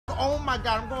Oh my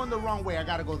God, I'm going the wrong way. I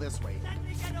gotta go this way.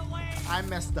 I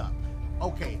messed up.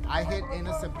 Okay, I hit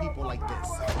innocent people like this.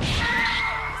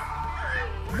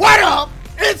 What up?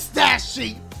 It's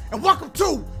Dashie, and welcome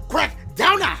to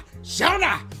Crackdown.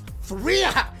 Shauna,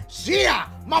 Faria, Shia,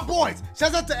 my boys.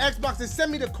 Shout out to Xbox. They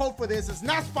sent me the code for this. It's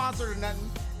not sponsored or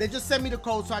nothing. They just sent me the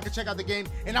code so I can check out the game.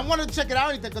 And I wanted to check it out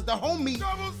anything because the homie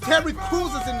Terry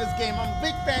Crews is in this game. I'm a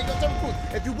big fan of Terry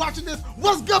Crews. If you're watching this,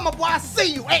 what's good, my boy? I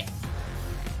see you. Hey.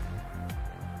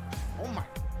 Oh my.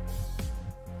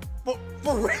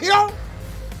 For real?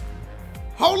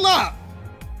 Hold up.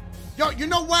 Yo, you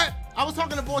know what? I was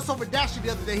talking to voiceover Dashie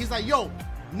the other day. He's like, yo,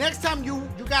 next time you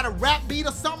got a rap beat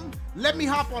or something, let me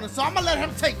hop on it. So I'm gonna let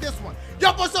him take this one.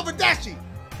 Yo, voiceover Dashie,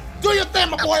 do your thing,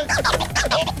 my boy.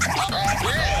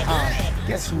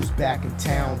 Guess who's back in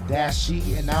town?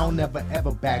 Dashie, and I'll never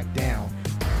ever back down.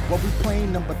 What we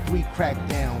playing number 3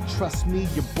 Crackdown. Trust me,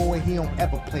 your boy, he don't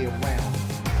ever play around.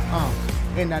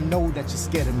 And I know that you're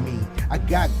scared of me. I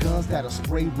got guns that'll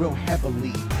spray real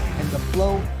heavily. And the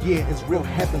flow, yeah, is real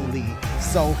heavenly.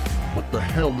 So, what the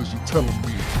hell is you telling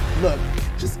me? Look,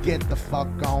 just get the fuck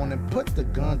on and put the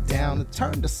gun down and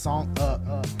turn the song up.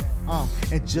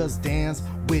 And just dance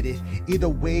with it. Either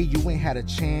way, you ain't had a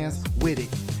chance with it.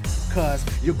 Cause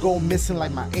you go missing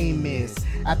like my aim is.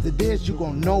 After this, you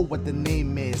gon' know what the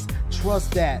name is.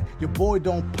 Trust that, your boy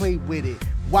don't play with it.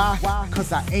 Why?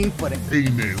 Cause I aim for the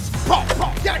aim is.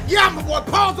 Pause. Yeah, my boy,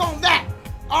 pause on that.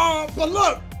 But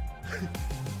look,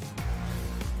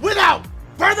 without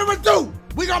further ado,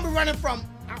 we're gonna be running from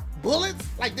bullets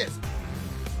like this.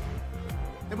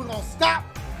 Then we're gonna stop.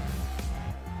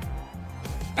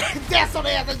 That's on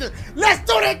the ass like this. Let's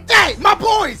do that thing, my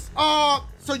boys.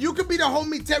 So you can be the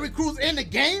homie Terry Crews in the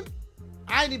game.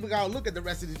 I ain't even gotta look at the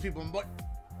rest of these people, but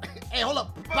hey, hold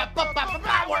up.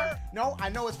 Power. No, I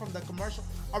know it's from the commercial.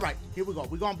 All right, here we go.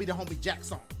 We're gonna be the homie Jack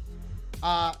song.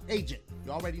 Agent,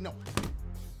 you already know.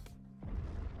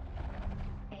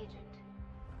 Agent,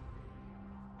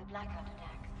 the blackout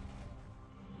attack.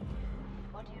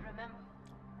 What do you remember?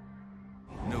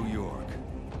 New York,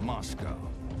 Moscow,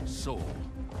 Seoul.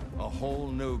 A whole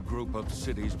new group of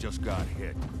cities just got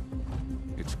hit.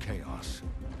 It's chaos.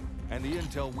 And the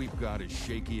intel we've got is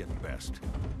shaky at best.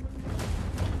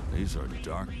 These are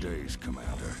dark days,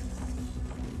 Commander.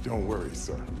 Don't worry,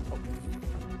 sir.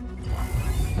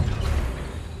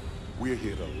 We're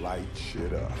here to light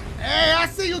shit up. Hey, I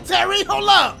see you, Terry. Hold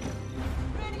up.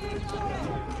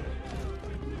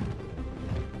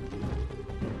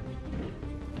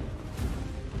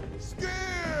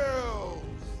 Skills!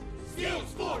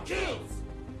 Skills for kills!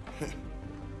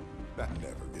 That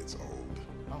never gets old.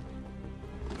 Oh.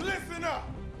 Listen up!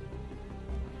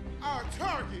 Our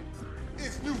target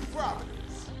is New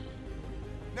Providence.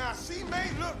 Now, she may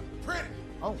look pretty,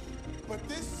 but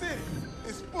this city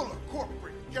is full of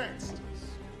corporate gangsters,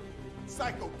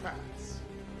 psychopaths,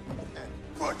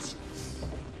 and butchers.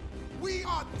 We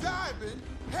are diving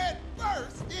head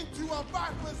first into a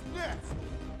viper's nest.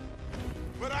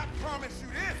 But I promise you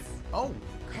this.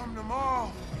 Come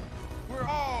tomorrow, we're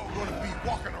all gonna be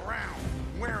walking around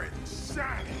wearing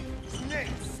shiny snake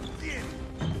skin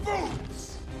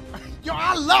boots. Yo,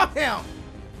 I love him.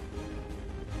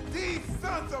 These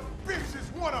sons of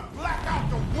bitches want to black out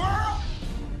the world?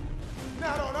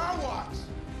 Not on our watch.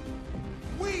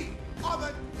 We are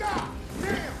the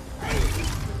goddamn agency.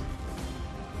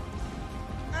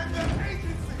 And the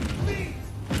agency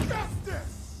needs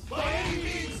justice. By any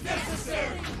means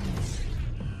necessary.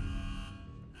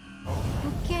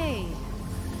 Okay.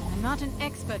 I'm not an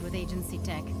expert with agency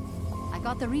tech. I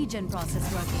got the regen process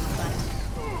working,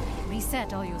 but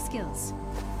reset all your skills.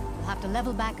 You'll have to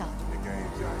level back up.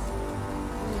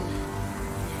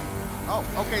 Oh,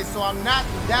 okay, so I'm not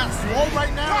that slow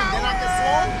right now, and then I get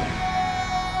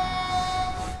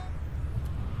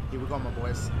slow? Here we go, my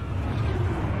boys.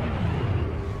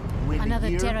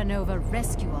 Another Terra Nova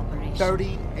rescue operation.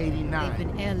 3089. They've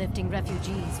been airlifting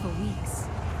refugees for weeks.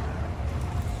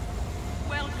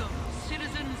 Welcome,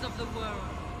 citizens of the world.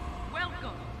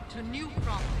 Welcome to New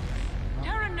Providence.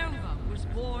 Terra Nova was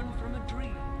born from a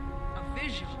dream, a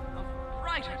vision of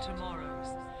brighter tomorrows.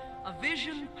 A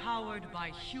vision powered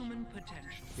by human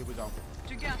potential. Here we go.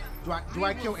 Together. Do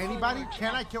I kill anybody?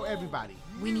 Can I kill everybody?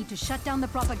 We need to shut down the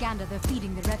propaganda they're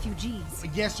feeding the refugees.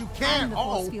 Yes, you can. And the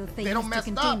force field they don't use mess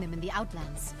to contain them in the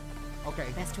outlands. Okay.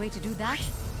 Best way to do that?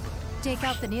 Take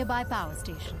out the nearby power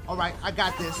station. All right, I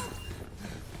got this.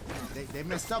 They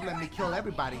messed up letting me kill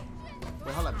everybody.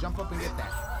 Wait, hold up. Jump up and get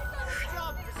that.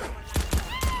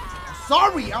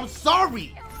 I'm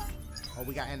sorry. Oh,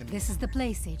 we got enemies. This is the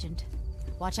place, Agent.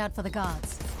 Watch out for the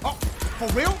guards. Oh, for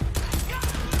real?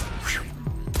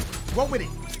 Roll with it.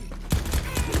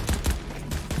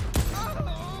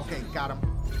 Okay, got him.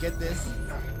 Get this.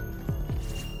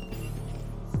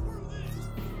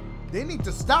 They need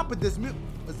to stop with this mute.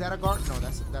 Is that a guard? No,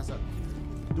 that's a.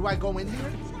 Do I go in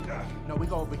here? No, we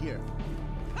go over here.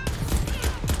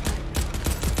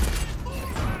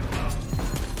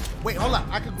 Wait, hold up.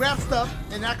 I could grab stuff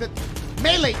and I could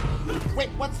melee. Wait,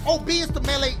 what's OB is the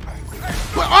melee?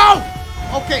 Oh!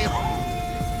 Okay.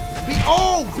 B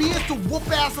is to whoop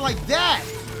ass like that.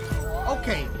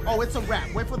 Okay. Oh, it's a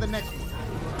wrap. Wait for the next one.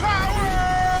 Power!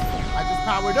 I just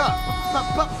powered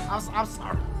up. I'm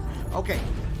sorry. Okay.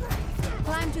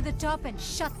 Climb to the top and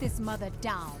shut this mother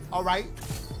down. All right.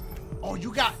 Oh,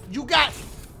 you got.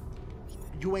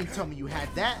 You ain't tell me you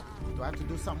had that. Do I have to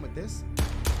do something with this?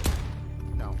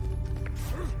 No.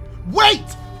 Wait!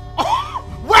 Oh,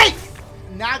 wait!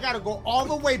 Now I gotta go all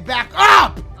the way back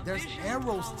up. There's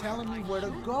arrows telling me where to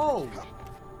go.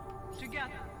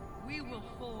 Together, we will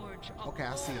forge a Okay,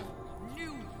 I see him.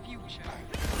 new future.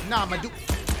 Nah, my dude.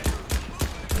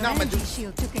 Your Nah, my energy dude.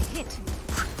 shield took a hit.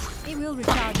 It will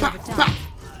recharge over time.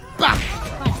 Bah!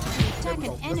 But to attack we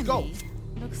go. an Let's go. enemy,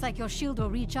 looks like your shield will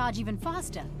recharge even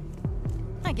faster.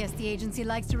 I guess the agency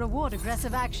likes to reward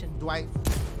aggressive action. Do I?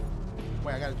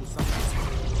 Wait, I gotta do something.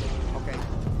 Okay.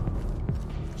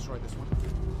 Destroy this one.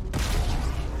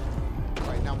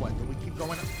 All right, now what? Do we keep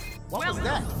going up? What was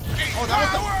that? Oh, that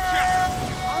was the...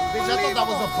 Bitch, I thought that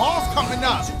was a boss coming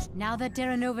up. Now that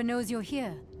Terra Nova knows you're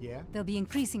here, Yeah? they'll be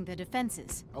increasing their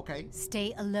defenses. Okay.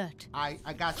 Stay alert. I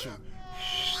got you.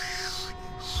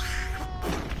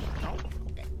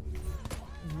 Okay.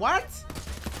 What?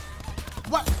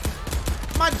 What?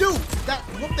 My dude! That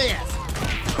whoop their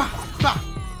ass. Bah, bah.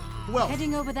 Well,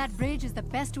 Heading over that bridge is the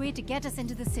best way to get us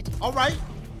into the city. all right.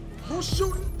 Who's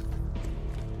shooting?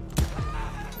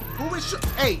 Who is shooting?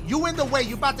 Hey, you in the way.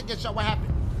 You about to get shot. What happened?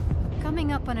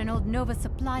 Coming up on an old Nova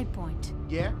supply point.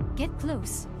 Yeah? Get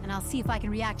close, and I'll see if I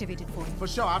can reactivate it for you. For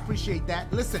sure. I appreciate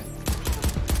that. Listen.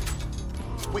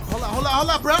 Wait, hold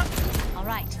up, bro. All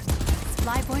right.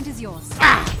 Supply point is yours.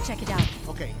 Ah! Check it out.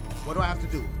 Okay, what do I have to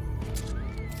do?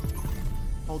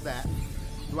 Hold that.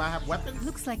 Do I have weapons?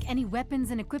 Looks like any weapons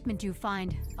and equipment you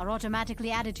find are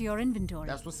automatically added to your inventory.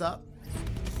 That's what's up.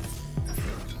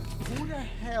 Who the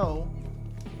hell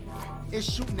is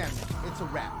shooting at me? It's a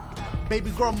wrap. Baby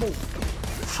girl, move.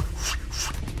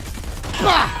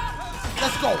 Bah!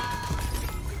 Let's go.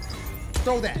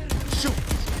 Throw that.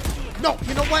 Shoot. No,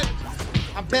 you know what?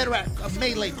 I'm better at a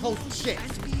melee close shit.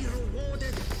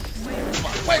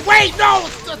 Wait, no!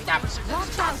 Stop.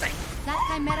 Watch out. That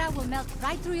chimera will melt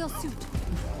right through your suit.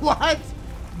 What?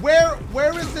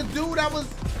 Where is the dude that was...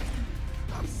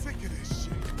 I'm sick of this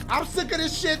shit. I'm sick of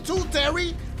this shit too,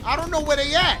 Terry. I don't know where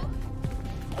they at.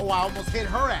 Oh, I almost hit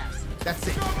her ass. That's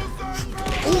it.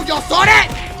 Ooh, y'all saw that?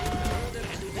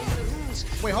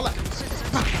 Wait, hold up.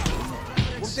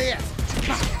 What's their ass?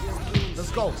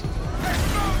 Let's go.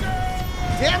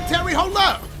 Damn, Terry, hold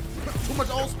up. Too much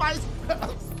Old Spice?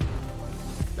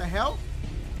 The hell?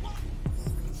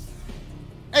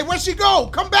 Hey, where'd she go?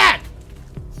 Come back.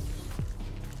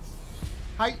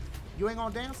 Hi, you ain't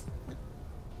gonna dance?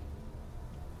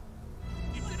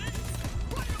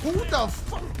 Who the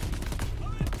fuck?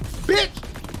 Bitch!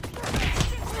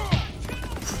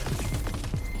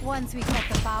 Once we get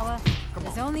the power,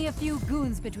 there's only a few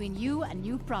goons between you and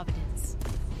New Providence.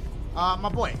 My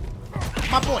boy.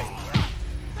 My boy.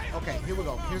 Okay, here we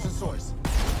go. Here's the source.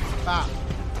 Bob.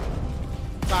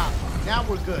 Bob. Now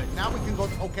we're good. Now we can go.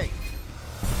 Okay.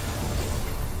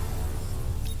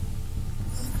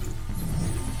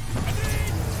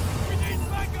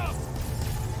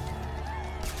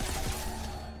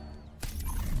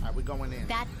 Alright, we're going in.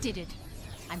 That did it.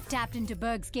 I'm tapped into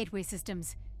Berg's gateway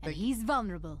systems, and he's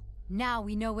vulnerable. Now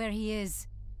we know where he is.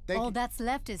 All that's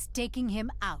left is taking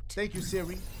him out. Thank you,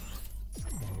 Siri.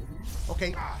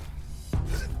 Okay.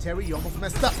 Terry, you almost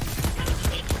messed up.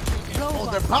 Oh,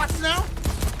 they're bots now?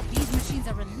 These machines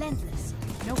are relentless.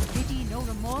 No pity, no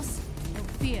remorse, no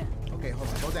fear. Okay, hold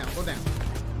on. Go down, go down.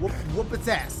 Whoop its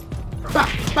ass. Bah,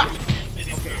 bah.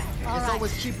 Okay. All it's right.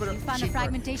 always cheaper to... You found a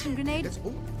fragmentation grenade?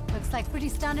 Looks like pretty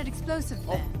standard explosive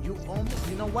there. Oh, you almost...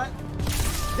 You know what?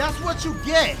 That's what you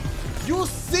get. You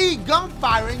see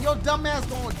gunfire and your dumb ass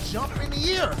gonna jump in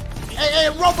the air. Hey,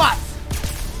 robots!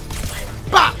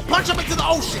 Bah! Punch them into the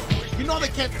ocean. You know they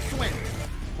can't swim.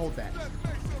 Hold that.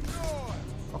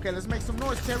 Okay, let's make some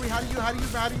noise, Terry. How do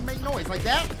you make noise like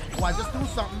that? Oh, I just threw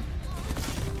something.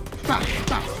 Bah,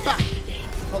 bah, bah.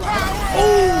 Hold on.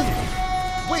 Oh!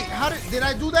 Wait, did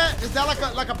I do that? Is that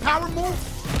like a power move?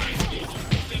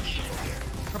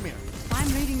 Come here. If I'm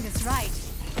reading this right.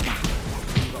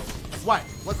 What?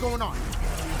 What's going on?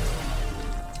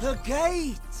 The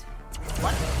gate.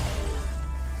 What?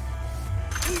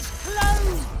 is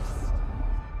closed.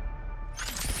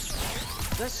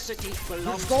 The city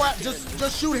belongs Go at,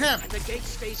 just shoot him. and the gate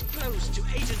stays closed to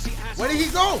agency assholes. Where did he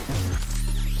go?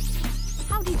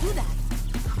 How'd he do that?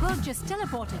 Berg just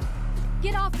teleported.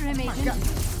 Get after him, Agent.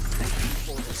 Thank you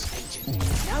for this, Agent.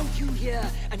 Now you here,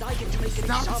 and I get to make an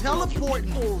example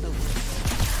teleporting. of you in all the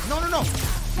world. No.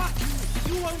 Fuck you.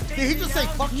 You won't take Did he me just say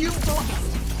down. fuck you?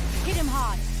 Hit him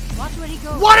hard. Watch where he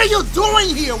goes. What are you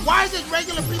doing here? Why is it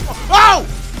regular people? Oh!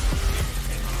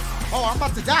 Oh, I'm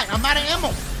about to die. I'm out of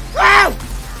ammo. Oh!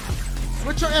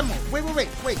 What's your ammo? Wait.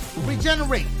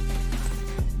 Regenerate.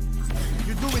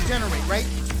 You do regenerate, right?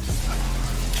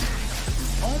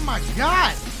 Oh my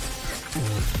god!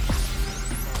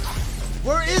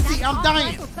 Where is he? I'm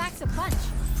dying. Backs a punch.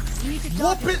 You need to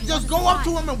Whoop it! Just go up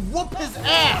to him and whoop his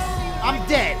ass. I'm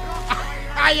dead.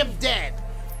 I am dead.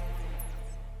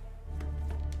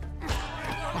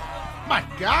 My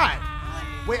god!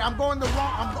 Wait, I'm going the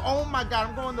wrong. Oh my god!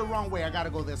 I'm going the wrong way. I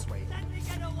gotta go this way.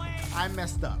 I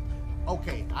messed up.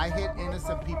 Okay, I hit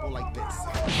innocent people like this.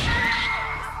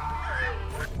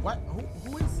 What?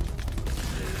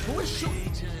 Who is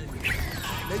shooting?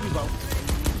 There you go.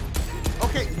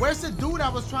 Okay, where's the dude I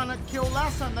was trying to kill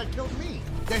last time that killed me?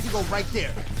 There you go, right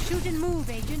there. Shoot and move,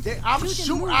 Agent. I'm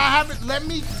shooting. I haven't. Let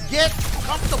me get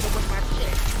comfortable with my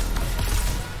shit.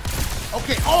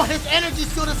 Okay. Oh, his energy's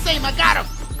still the same. I got him.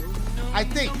 I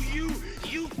think.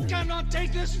 You cannot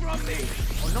take this from me.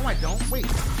 Oh no, I don't. Wait.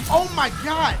 Oh my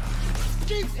god.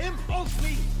 Keep him off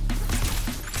me.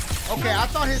 Okay, I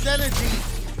thought his energy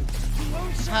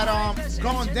had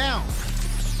gone down.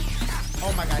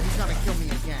 Oh my god, he's gonna kill me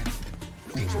again.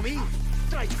 Wait for me.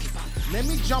 Try to keep up. Let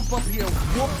me jump up here,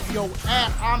 whoop your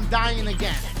ass. I'm dying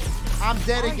again. I'm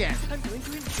dead again. I'm going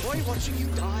to enjoy watching you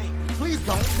die. Please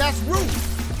don't. That's rude.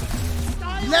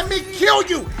 Let me kill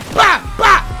you. Bah,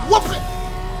 bah, whoop it.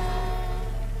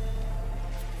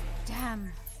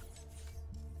 Damn.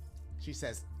 She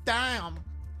says, damn.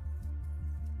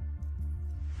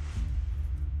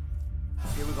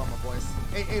 Here we go, my boys.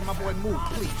 Hey, my boy, move,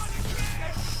 please.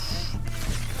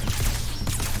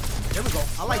 There we go.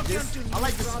 I like this. I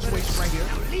like this situation right here.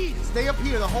 Stay up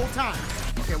here the whole time.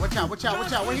 Okay, watch out.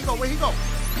 Where he go?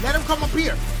 Let him come up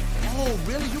here. Oh,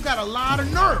 really? You got a lot of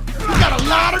nerve. You got a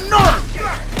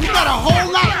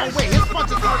whole lot. Oh, wait. His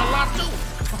punches hurt a lot, too.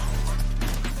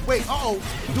 Wait, uh-oh.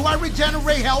 Do I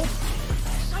regenerate health?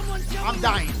 I'm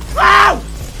dying. Wow!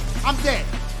 I'm dead.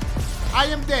 I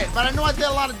am dead, but I know I did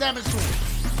a lot of damage to him.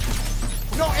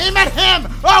 No, aim at him!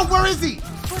 Oh, where is he?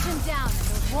 Put him down. And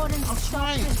those wardens I'm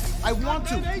trying. I want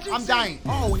to. I'm dying.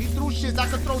 Oh, he threw shit. I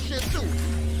could throw shit too.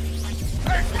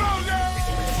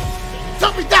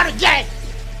 Took me down again!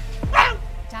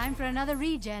 Time for another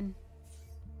regen.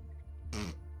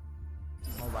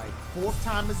 Alright, 4th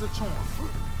time is a charm.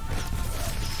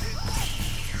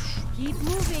 Keep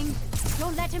moving.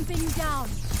 Don't let him pin you down.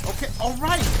 Okay,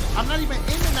 alright. I'm not even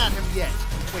aiming at him yet.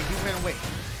 Wait, he ran away.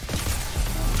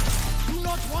 Do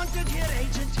not wanted here,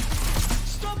 Agent.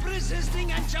 Stop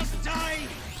resisting and just die.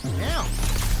 Damn.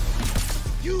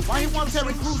 Why he wants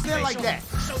Terry Crews there like that?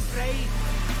 So brave.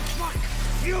 Fuck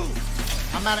you.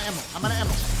 I'm out of ammo.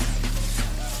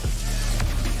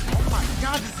 Oh my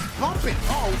god, this is bumping.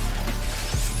 Uh-oh.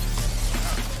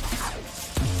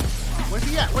 Where's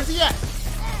he at?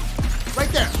 Right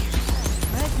there.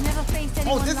 Never faced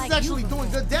Oh, this is actually doing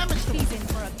good damage to me.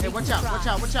 Hey, watch out.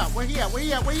 Where he at? This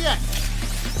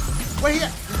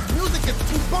music is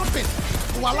too bumping.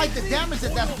 Oh, I like the damage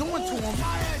that's doing to him.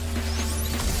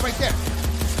 It's right there.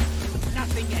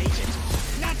 Nothing, Agent.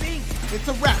 Nothing. It's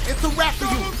a wrap for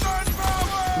you.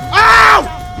 Ow!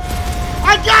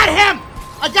 I got him!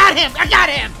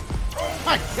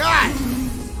 My god!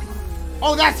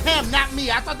 Oh, that's him, not me.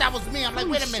 I thought that was me. I'm like,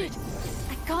 wait a minute.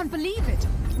 I can't believe it.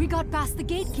 We got past the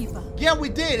gatekeeper. Yeah, we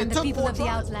did. And the people of the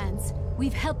Outlands.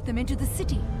 We've helped them into the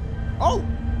city. Oh!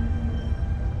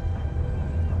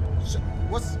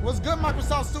 What's good,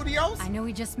 Microsoft Studios? I know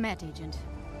we just met, Agent.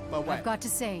 But what? I've got to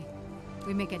say,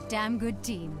 we make a damn good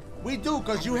team. We do,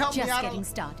 because you help me out. Just getting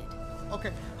started.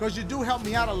 Okay, because you do help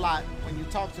me out a lot when you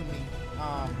talk to me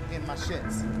in my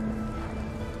shits.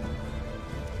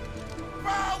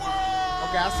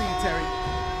 Okay, I see you, Terry.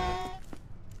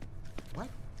 What?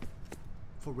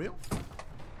 For real?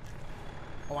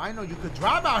 Oh, I know you could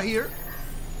drive out here.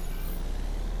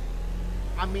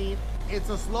 I mean, it's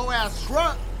a slow-ass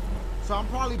truck, so I'm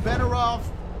probably better off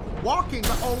walking.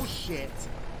 Oh, shit.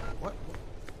 What?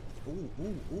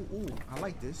 Ooh. I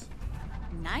like this.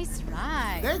 Nice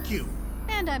ride. Thank you.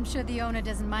 And I'm sure the owner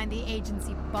doesn't mind the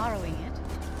agency borrowing it.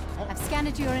 I've scanned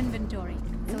it to your inventory,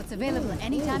 so it's available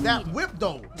anytime you need it. That whip,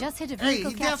 though. Just hit a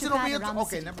vehicle capture pad around the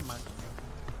Okay, city. never mind.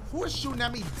 Who is shooting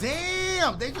at me?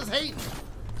 Damn, they just hate me.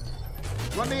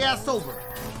 Run their ass over.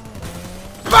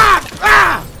 Bah!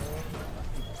 Ah!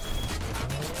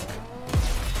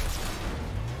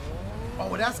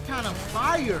 Oh, that's kind of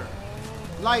fire.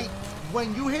 Like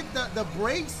when you hit the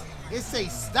brakes, it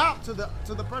says stop to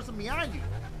the person behind you.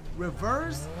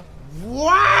 Reverse?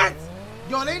 What?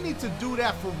 Yo, they need to do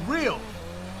that for real.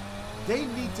 They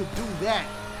need to do that.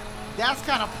 That's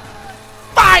kind of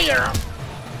fire.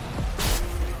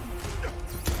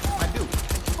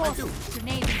 My dude.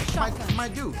 My dude. My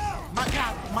dude.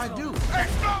 My dude.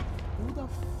 Who the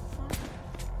fuck?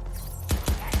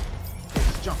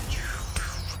 Just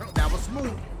jump. That was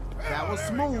smooth. That was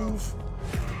smooth.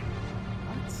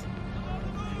 What?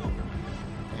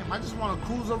 Damn, I just want to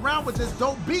cruise around with this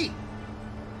dope beat.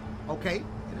 Okay,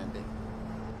 it ended.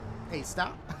 Hey,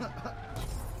 stop.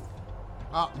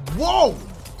 Whoa!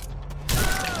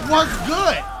 What's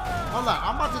good? Hold on,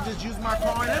 I'm about to just use my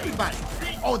car on everybody.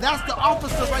 Oh, that's the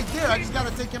officer right there. I just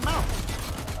gotta take him out.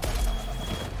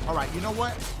 All right, you know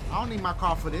what? I don't need my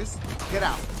car for this. Get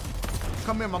out.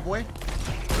 Come here, my boy.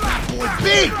 Boy,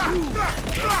 big.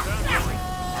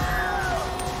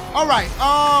 All right,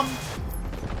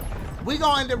 we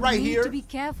gonna end it right here. You need to be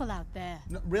careful out there.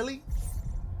 No, really?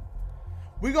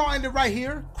 We gonna end it right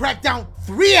here. Crackdown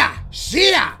 3.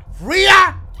 Shia.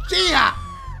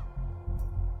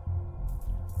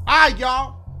 Alright,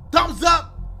 y'all. Thumbs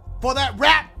up for that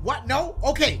rap. What? No?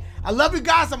 Okay. I love you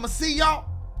guys. I'm gonna see y'all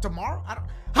tomorrow.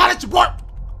 Holla at your boy.